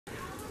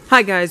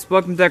Hi guys,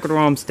 welcome to Ecuador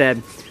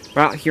Homestead.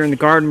 We're out here in the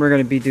garden. We're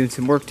going to be doing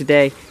some work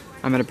today.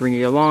 I'm going to bring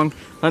you along.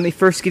 Let me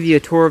first give you a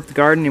tour of the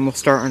garden and we'll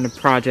start on the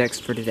projects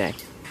for today.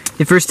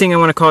 The first thing I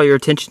want to call your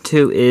attention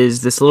to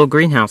is this little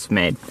greenhouse we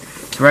made.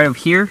 So right over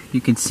here you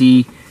can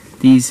see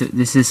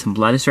this is some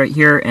lettuce right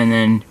here, and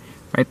then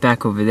right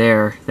back over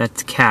there,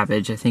 that's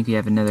cabbage. I think we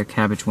have another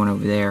cabbage one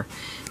over there.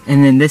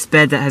 And then this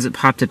bed that hasn't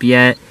popped up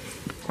yet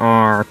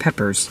are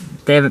peppers.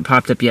 They haven't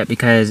popped up yet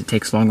because it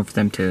takes longer for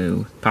them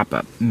to pop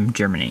up and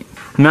germinate.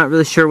 I'm not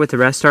really sure what the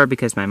rest are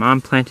because my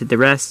mom planted the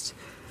rest,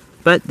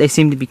 but they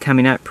seem to be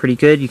coming up pretty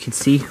good. You can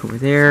see over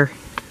there,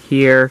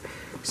 here,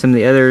 some of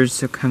the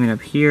others are coming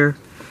up here,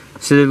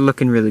 so they're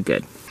looking really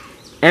good.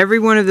 Every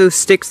one of those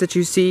sticks that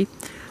you see,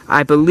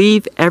 I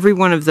believe every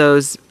one of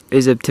those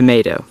is a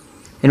tomato.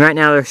 And right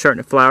now they're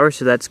starting to flower,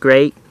 so that's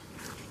great.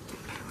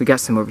 We got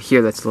some over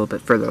here that's a little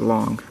bit further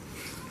along.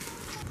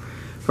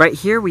 Right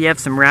here we have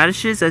some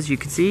radishes, as you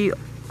can see.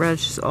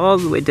 Radishes all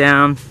the way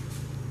down,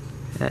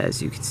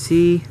 as you can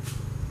see.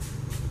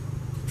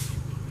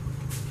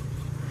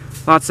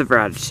 Lots of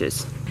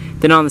radishes.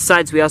 Then on the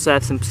sides we also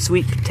have some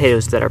sweet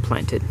potatoes that are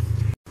planted.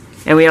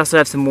 And we also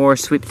have some more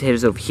sweet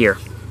potatoes over here.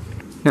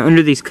 Now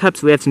under these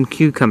cups we have some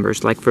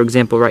cucumbers, like for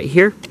example right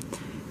here.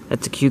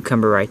 That's a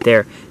cucumber right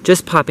there.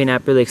 Just popping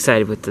up, really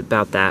excited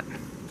about that.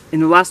 In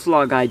the last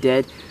vlog I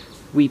did,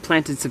 we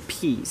planted some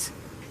peas.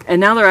 And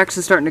now they're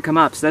actually starting to come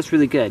up, so that's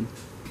really good.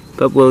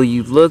 But will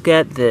you look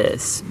at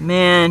this?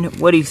 Man,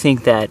 what do you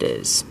think that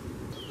is?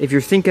 If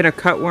you're thinking a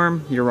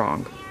cutworm, you're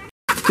wrong.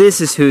 This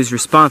is who's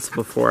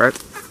responsible for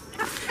it.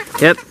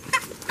 Yep.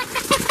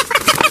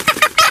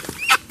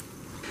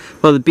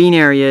 Well, the bean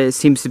area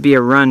seems to be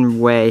a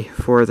runway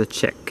for the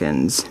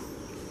chickens.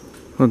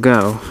 We'll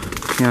go.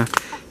 Yeah,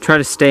 try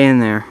to stay in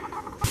there.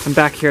 I'm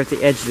back here at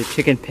the edge of the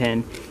chicken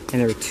pen,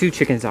 and there were two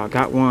chickens out.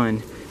 Got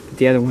one, but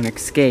the other one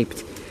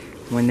escaped.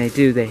 When they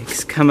do, they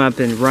come up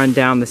and run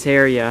down this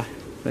area.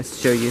 Let's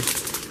show you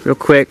real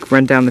quick.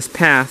 Run down this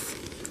path.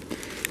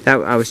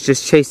 I was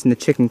just chasing the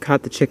chicken,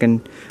 caught the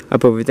chicken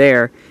up over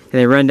there, and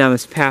they run down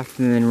this path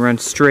and then run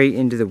straight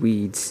into the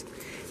weeds.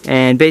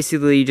 And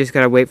basically, you just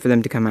gotta wait for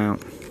them to come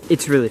out.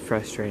 It's really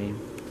frustrating.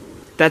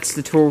 That's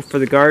the tour for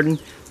the garden.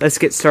 Let's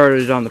get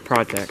started on the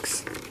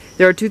projects.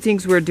 There are two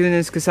things we're doing in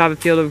this cassava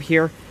field over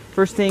here.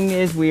 First thing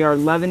is we are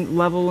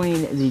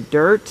leveling the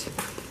dirt.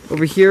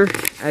 Over here,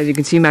 as you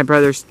can see, my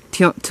brother's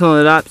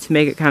tilling it up to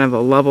make it kind of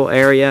a level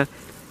area.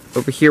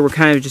 Over here, we're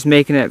kind of just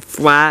making it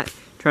flat,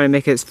 trying to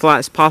make it as flat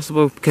as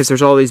possible because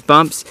there's all these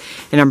bumps.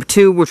 And number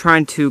two, we're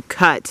trying to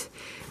cut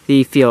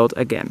the field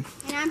again.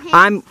 And I'm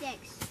handing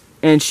sticks.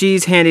 And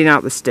she's handing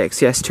out the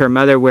sticks, yes, to her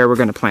mother where we're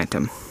going to plant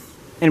them.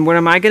 And what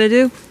am I going to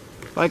do?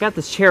 Well, I got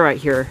this chair right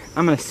here.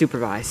 I'm going to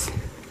supervise.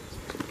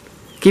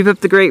 Keep up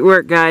the great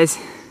work, guys.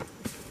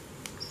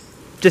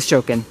 Just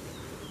joking.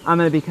 I'm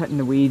going to be cutting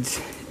the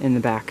weeds in the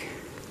back.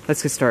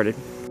 Let's get started.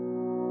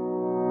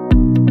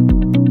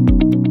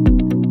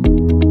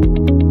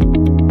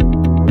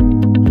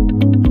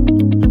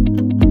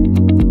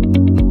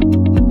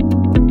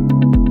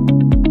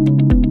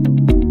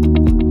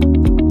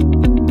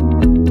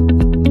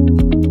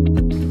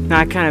 Now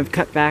I kind of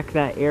cut back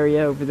that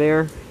area over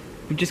there.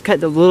 We just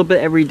cut a little bit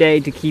every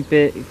day to keep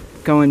it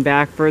going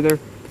back further.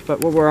 But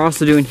what we're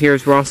also doing here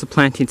is we're also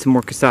planting some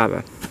more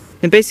cassava.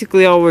 And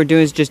basically all we're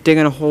doing is just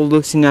digging a hole,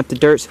 loosening up the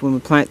dirt, so when we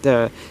plant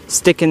the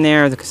stick in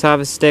there, the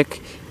cassava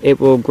stick, it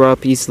will grow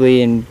up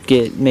easily and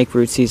make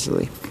roots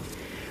easily.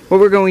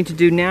 What we're going to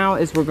do now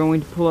is we're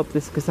going to pull up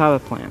this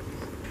cassava plant.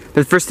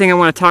 But the first thing I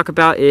want to talk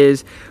about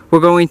is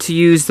we're going to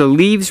use the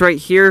leaves right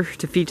here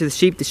to feed to the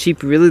sheep. The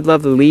sheep really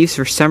love the leaves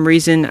for some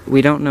reason.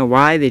 We don't know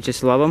why, they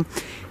just love them.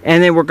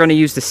 And then we're going to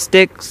use the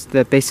sticks,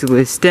 basically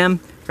the stem.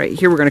 Right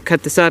here we're going to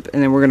cut this up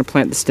and then we're going to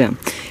plant the stem.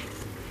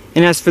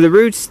 And as for the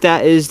roots,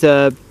 that is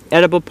the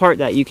edible part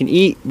that you can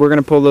eat. We're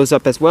going to pull those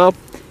up as well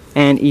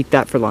and eat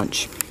that for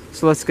lunch.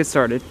 So let's get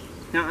started.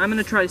 Now I'm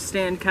going to try to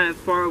stand kind of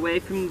far away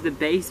from the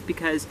base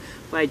because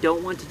what I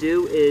don't want to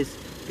do is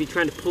be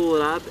trying to pull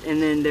it up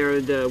and then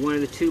one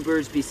of the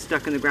tubers be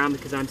stuck in the ground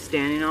because I'm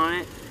standing on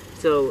it.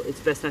 So it's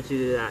best not to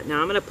do that.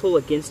 Now I'm going to pull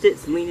against it.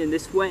 It's leaning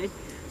this way,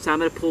 so I'm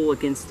going to pull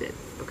against it.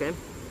 Okay?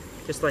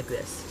 Just like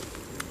this.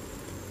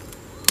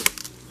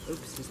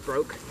 Oops, this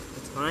broke.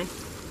 That's fine.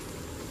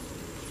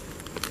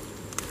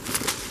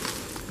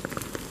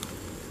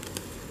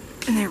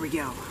 And there we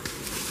go.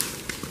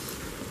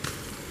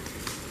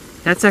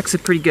 That's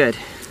actually pretty good.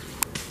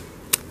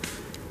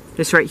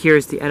 This right here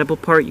is the edible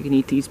part. You can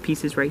eat these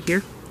pieces right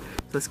here.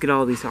 Let's get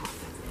all of these off.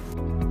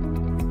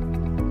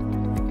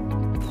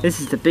 This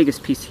is the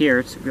biggest piece here.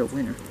 It's a real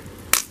winner.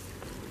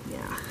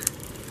 Yeah.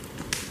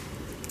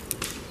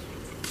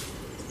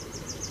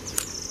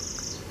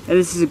 And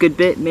this is a good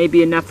bit.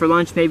 Maybe enough for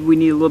lunch. Maybe we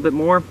need a little bit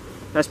more.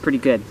 That's pretty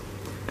good.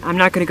 I'm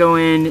not going to go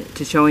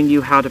into showing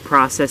you how to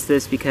process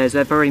this because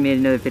I've already made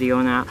another video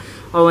on that.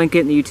 I'll link it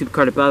in the YouTube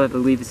card above. I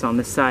believe it's on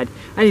this side.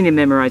 I didn't even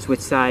memorize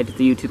which side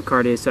the YouTube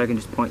card is, so I can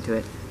just point to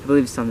it. I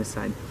believe it's on this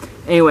side.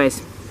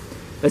 Anyways,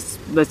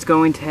 let's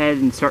go ahead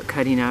and start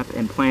cutting up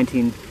and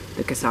planting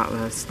the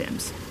cassava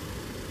stems.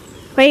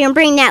 Where are you gonna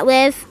bring that,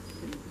 Liv?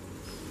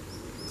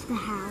 To the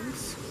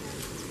house.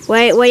 What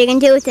are you gonna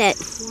do with it?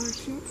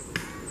 Wash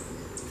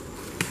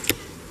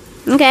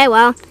it. Okay,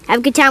 well, have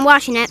a good time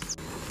washing it.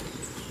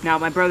 Now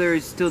my brother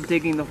is still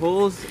digging the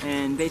holes,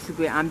 and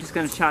basically I'm just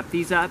going to chop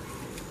these up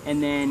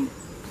and then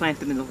plant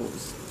them in the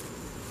holes.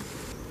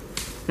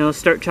 Now let's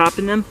start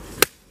chopping them.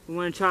 We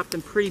want to chop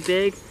them pretty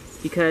big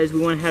because we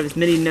want to have as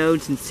many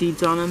nodes and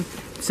seeds on them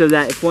so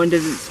that if one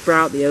doesn't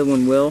sprout, the other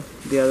one will.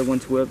 The other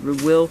ones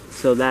will.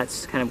 So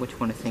that's kind of what you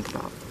want to think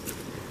about.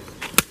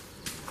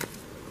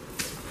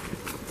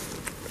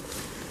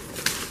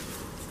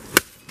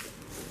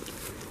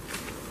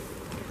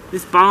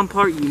 This bottom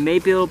part you may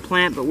be able to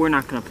plant, but we're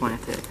not going to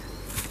plant it.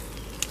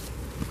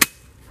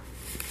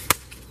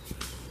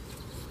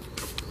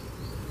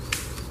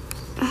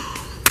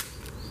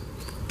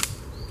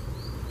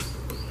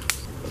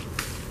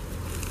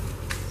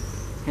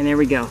 And there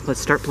we go.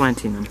 Let's start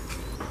planting them.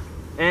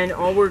 And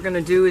all we're going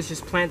to do is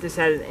just plant this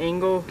at an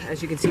angle.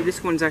 As you can see,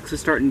 this one's actually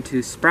starting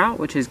to sprout,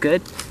 which is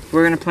good.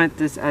 We're going to plant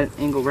this at an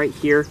angle right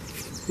here,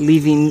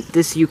 leaving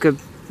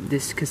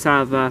this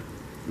cassava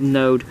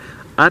node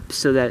up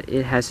so that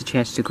it has a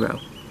chance to grow.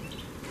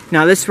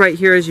 Now this right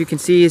here, as you can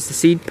see, is the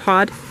seed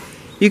pod.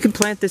 You can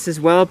plant this as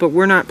well, but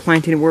we're not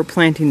planting it. We're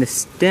planting the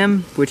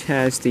stem, which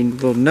has the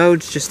little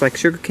nodes just like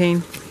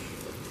sugarcane.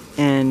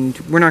 And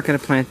we're not going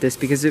to plant this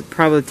because it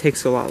probably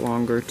takes a lot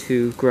longer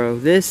to grow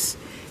this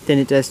than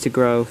it does to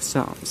grow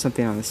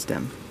something on the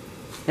stem.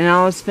 And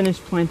now let's finish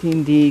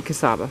planting the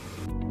cassava.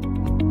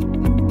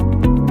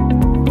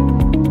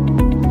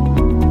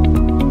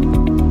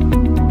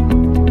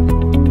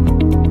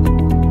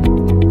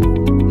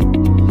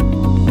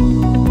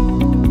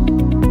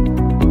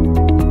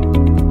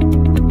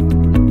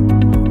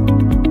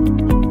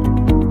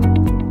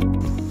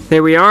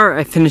 There we are.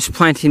 I finished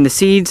planting the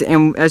seeds,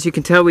 and as you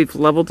can tell, we've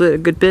leveled it a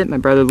good bit. My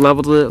brother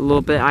leveled it a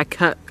little bit. I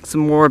cut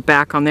some more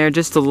back on there,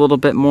 just a little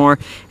bit more,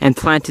 and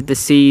planted the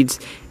seeds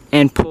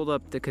and pulled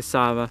up the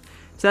cassava.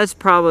 So that's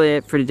probably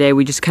it for today.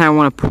 We just kind of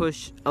want to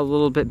push a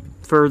little bit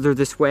further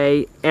this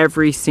way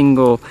every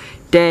single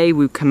day.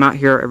 We come out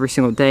here every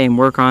single day and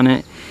work on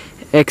it,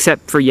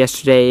 except for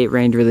yesterday. It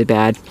rained really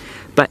bad.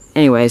 But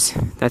anyways,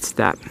 that's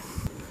that.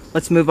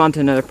 Let's move on to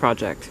another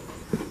project.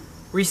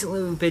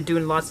 Recently we've been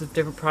doing lots of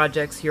different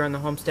projects here on the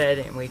homestead,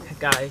 and we've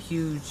got a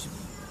huge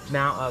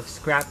amount of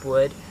scrap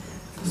wood.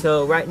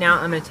 So right now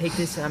I'm going to take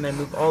this and I'm going to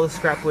move all the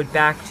scrap wood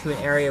back to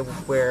an area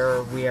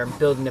where we are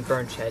building a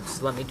burn shed.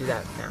 So let me do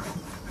that now.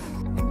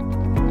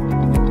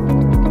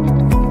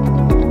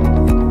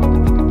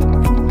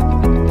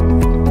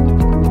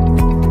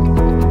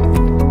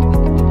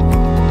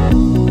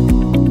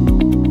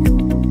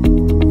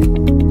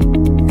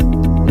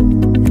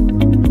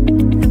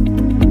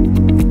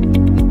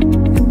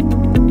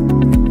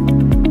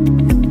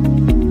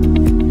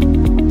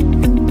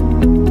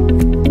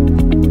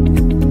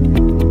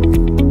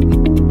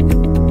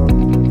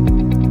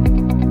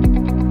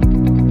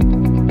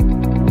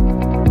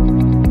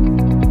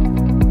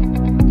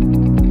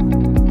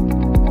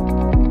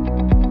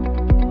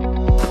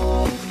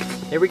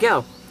 There we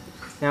go.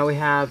 Now we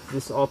have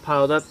this all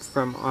piled up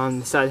from on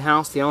the side of the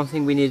house. The only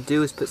thing we need to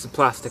do is put some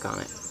plastic on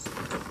it.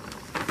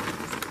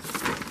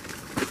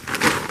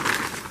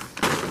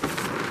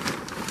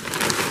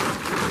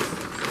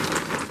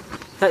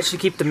 That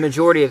should keep the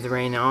majority of the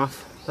rain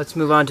off. Let's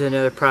move on to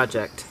another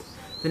project.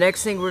 The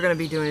next thing we're going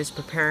to be doing is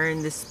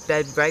preparing this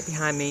bed right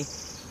behind me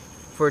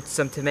for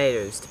some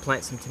tomatoes, to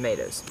plant some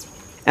tomatoes.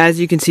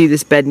 As you can see,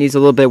 this bed needs a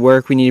little bit of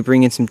work. We need to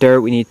bring in some dirt,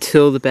 we need to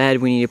till the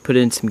bed, we need to put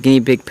in some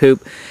guinea pig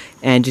poop,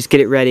 and just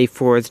get it ready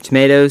for the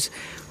tomatoes.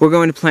 We're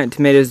going to plant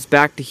tomatoes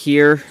back to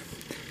here.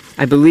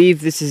 I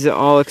believe this is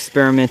all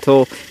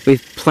experimental.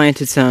 We've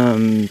planted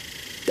some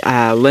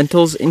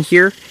lentils in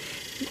here.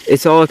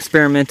 It's all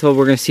experimental.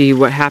 We're going to see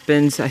what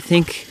happens. I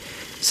think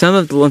some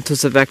of the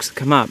lentils have actually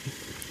come up.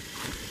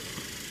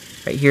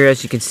 Right here,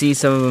 as you can see,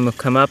 some of them have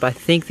come up. I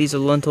think these are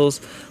lentils.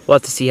 We'll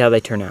have to see how they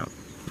turn out.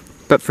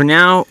 But for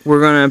now, we're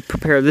going to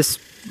prepare this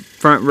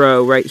front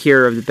row right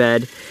here of the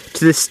bed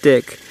to this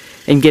stick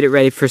and get it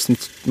ready for some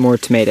more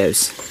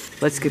tomatoes.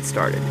 Let's get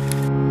started.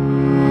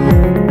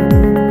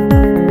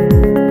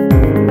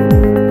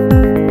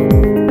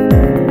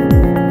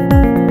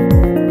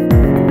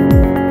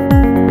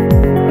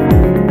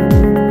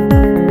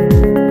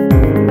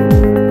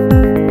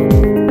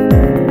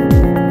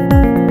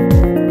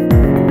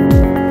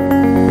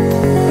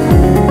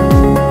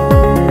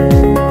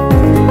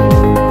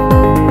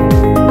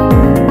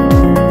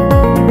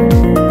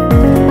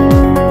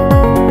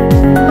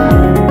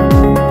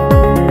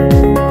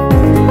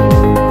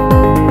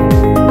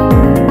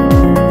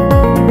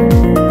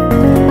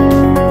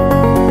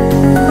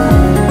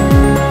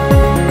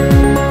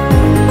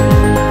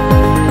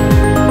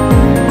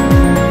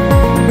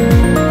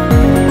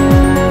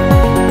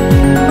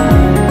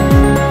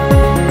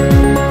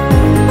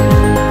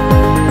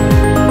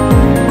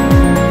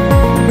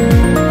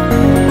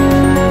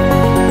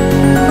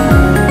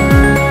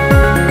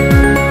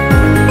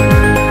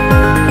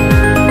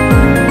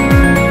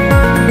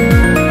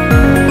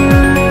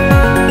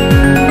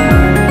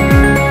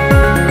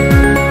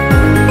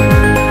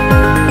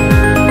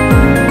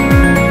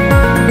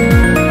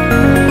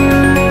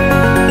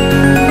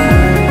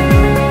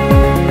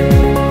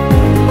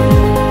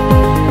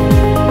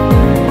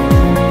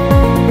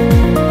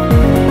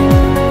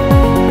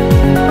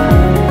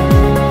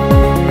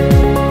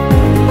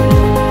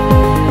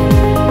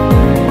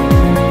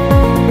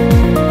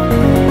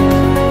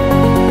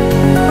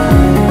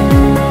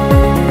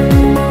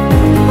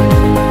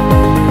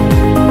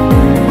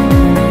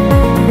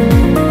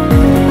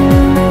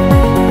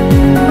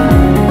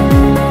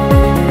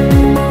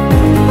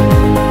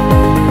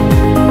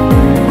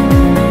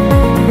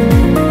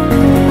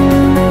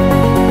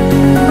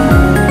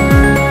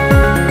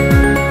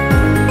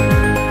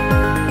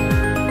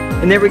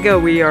 And there we go,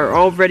 we are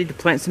all ready to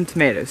plant some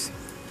tomatoes.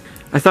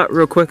 I thought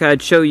real quick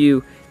I'd show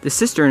you the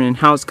cistern and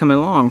how it's coming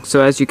along.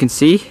 So as you can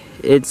see,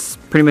 it's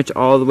pretty much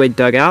all the way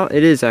dug out.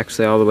 It is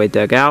actually all the way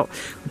dug out.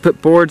 We put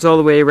boards all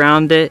the way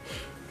around it,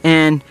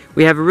 and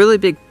we have a really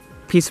big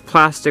piece of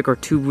plastic, or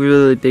two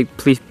really big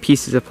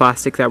pieces of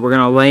plastic that we're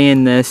going to lay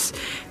in this,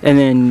 and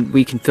then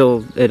we can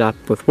fill it up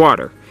with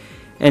water.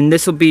 And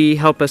this will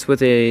help us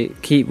with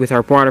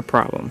our water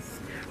problem.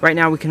 Right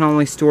now we can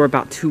only store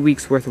about 2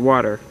 weeks worth of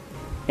water.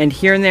 And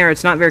here and there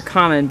it's not very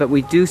common, but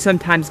we do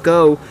sometimes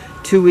go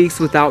 2 weeks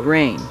without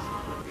rain.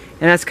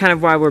 And that's kind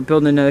of why we're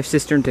building another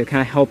cistern, to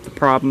kind of help the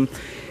problem.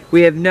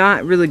 We have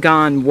not really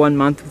gone 1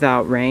 month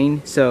without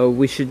rain, so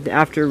we should,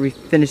 after we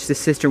finish the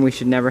cistern, we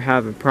should never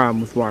have a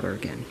problem with water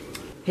again.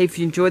 Hey, if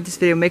you enjoyed this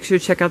video, make sure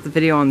to check out the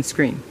video on the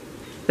screen.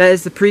 That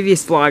is the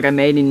previous vlog I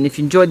made, and if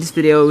you enjoyed this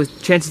video,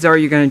 chances are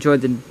you're going to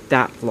enjoy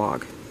that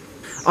vlog.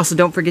 Also,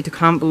 don't forget to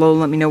comment below and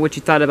let me know what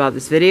you thought about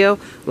this video.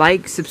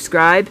 Like,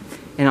 subscribe,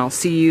 and I'll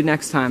see you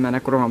next time on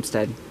Ecuador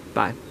Homestead.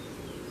 Bye.